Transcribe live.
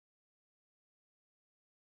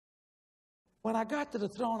When I got to the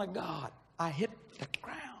throne of God, I hit the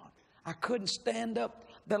ground. I couldn't stand up.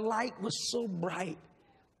 The light was so bright.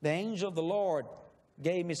 The angel of the Lord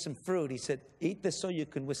gave me some fruit. He said, eat this so you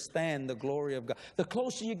can withstand the glory of God. The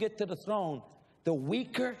closer you get to the throne, the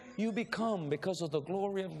weaker you become because of the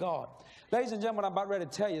glory of God. Ladies and gentlemen, what I'm about ready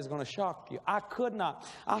to tell you is going to shock you. I could not.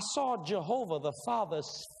 I saw Jehovah the Father's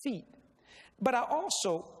feet. But I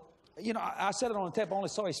also, you know, I said it on the tape, I only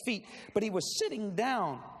saw his feet. But he was sitting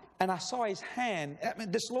down, and I saw his hand. I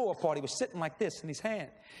mean, this lower part, he was sitting like this in his hand.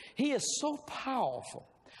 He is so powerful.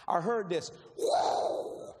 I heard this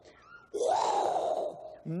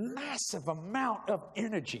massive amount of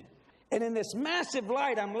energy. And in this massive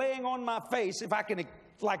light, I'm laying on my face, if I can,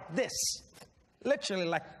 like this, literally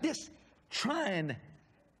like this, trying,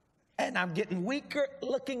 and I'm getting weaker,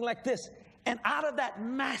 looking like this. And out of that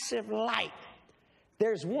massive light,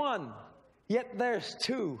 there's one, yet there's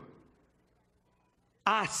two.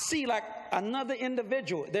 I see like another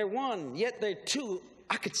individual. They're one, yet they're two.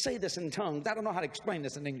 I could say this in tongues. I don't know how to explain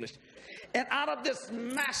this in English. And out of this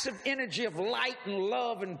massive energy of light and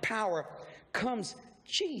love and power comes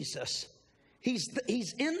Jesus. He's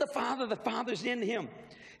in the Father's in him.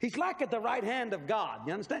 He's like at the right hand of God.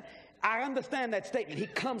 You understand? I understand that statement. He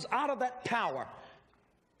comes out of that power.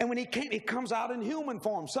 And when he comes out in human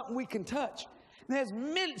form, something we can touch. And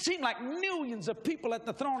there's seemed like millions of people at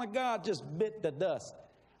the throne of God just bit the dust.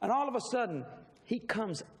 And all of a sudden, he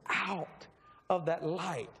comes out of that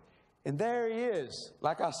light. And there he is,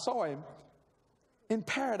 like I saw him in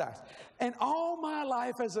paradise. And all my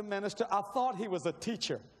life as a minister, I thought he was a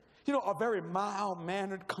teacher. You know, a very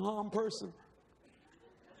mild-mannered, calm person.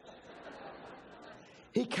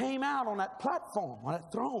 He came out on that platform, on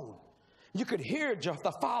that throne. You could hear just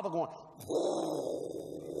the Father going,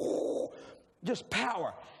 just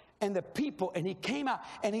power. And the people, and he came out,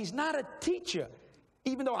 and he's not a teacher,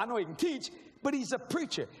 even though I know he can teach, but he's a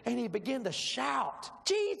preacher. And he began to shout.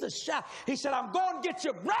 Jesus shout. He said, I'm going to get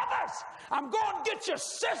your brothers. I'm going to get your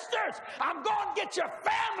sisters. I'm going to get your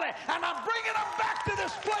family. And I'm bringing them back to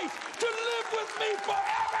this place to live with me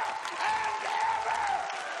forever and ever.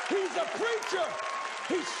 He's a preacher.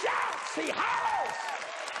 He shouts. He hollers.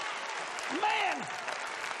 Man,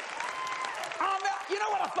 you know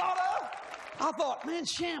what I thought of? I thought, man,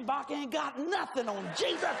 Shambach ain't got nothing on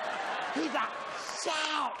Jesus. He's a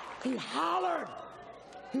shout. He hollered.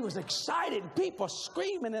 He was excited. People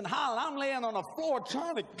screaming and hollering. I'm laying on the floor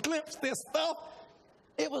trying to glimpse this stuff.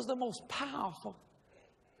 It was the most powerful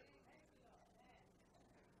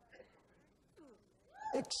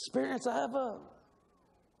experience I ever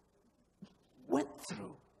went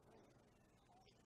through.